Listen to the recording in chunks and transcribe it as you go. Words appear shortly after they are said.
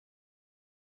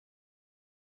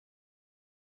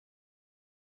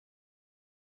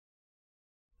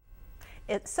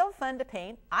It's so fun to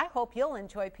paint. I hope you'll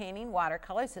enjoy painting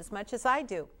watercolors as much as I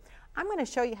do. I'm going to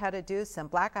show you how to do some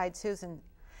Black-Eyed Susan.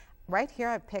 Right here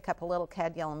I pick up a little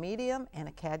cad yellow medium and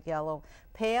a cad yellow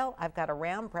pale. I've got a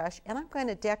round brush and I'm going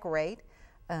to decorate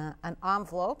an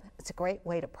envelope. It's a great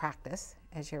way to practice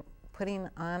as you're putting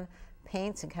on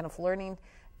paints and kind of learning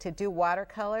to do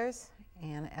watercolors.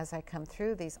 And as I come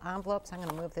through these envelopes, I'm going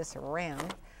to move this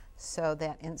around so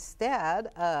that instead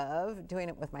of doing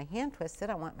it with my hand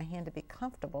twisted, I want my hand to be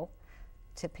comfortable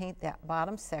to paint that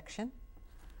bottom section.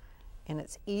 And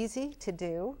it's easy to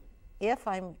do. If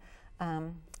I'm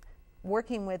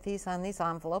working with these on these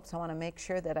envelopes, I want to make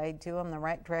sure that I do them the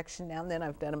right direction down. Then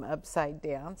I've done them upside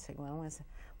down. So you always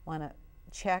want to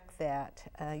check that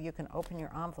you can open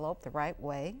your envelope the right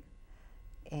way.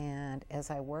 And as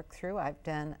I work through, I've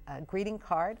done a greeting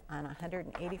card on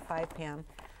 185-pound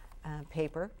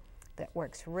paper that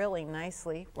works really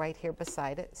nicely right here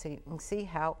beside it. So you can see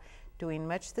how doing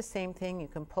much the same thing, you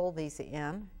can pull these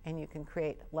in and you can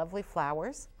create lovely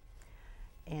flowers.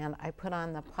 And I put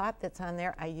on the pot that's on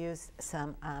there, I used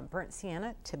some burnt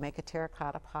sienna to make a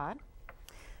terracotta pot.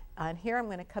 On here I'm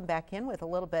going to come back in with a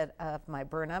little bit of my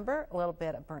burnt umber, a little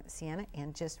bit of burnt sienna,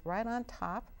 and just right on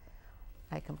top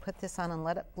I can put this on and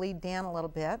let it bleed down a little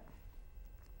bit.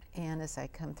 And as I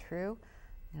come through,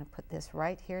 I'm going to put this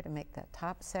right here to make that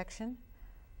top section.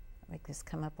 Make this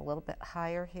come up a little bit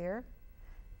higher here.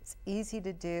 It's easy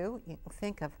to do. You can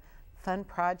think of fun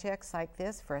projects like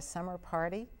this for a summer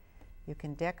party. You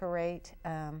can decorate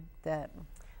the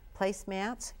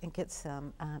placemats and get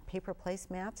some paper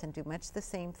placemats and do much the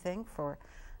same thing for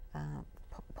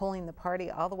pulling the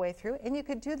party all the way through. And you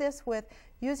could do this with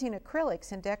using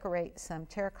acrylics and decorate some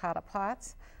terracotta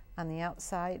pots on the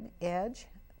outside edge.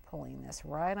 Pulling this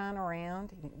right on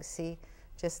around. You can see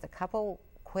just a couple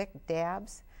quick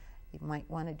dabs. You might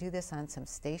want to do this on some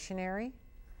stationery.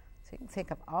 So you can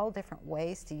think of all different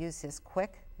ways to use this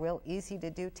quick, real easy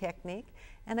to do technique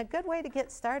and a good way to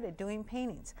get started doing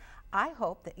paintings. I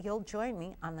hope that you'll join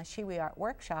me on the Scheewe Art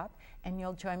Workshop and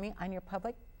you'll join me on your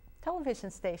public television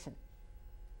station.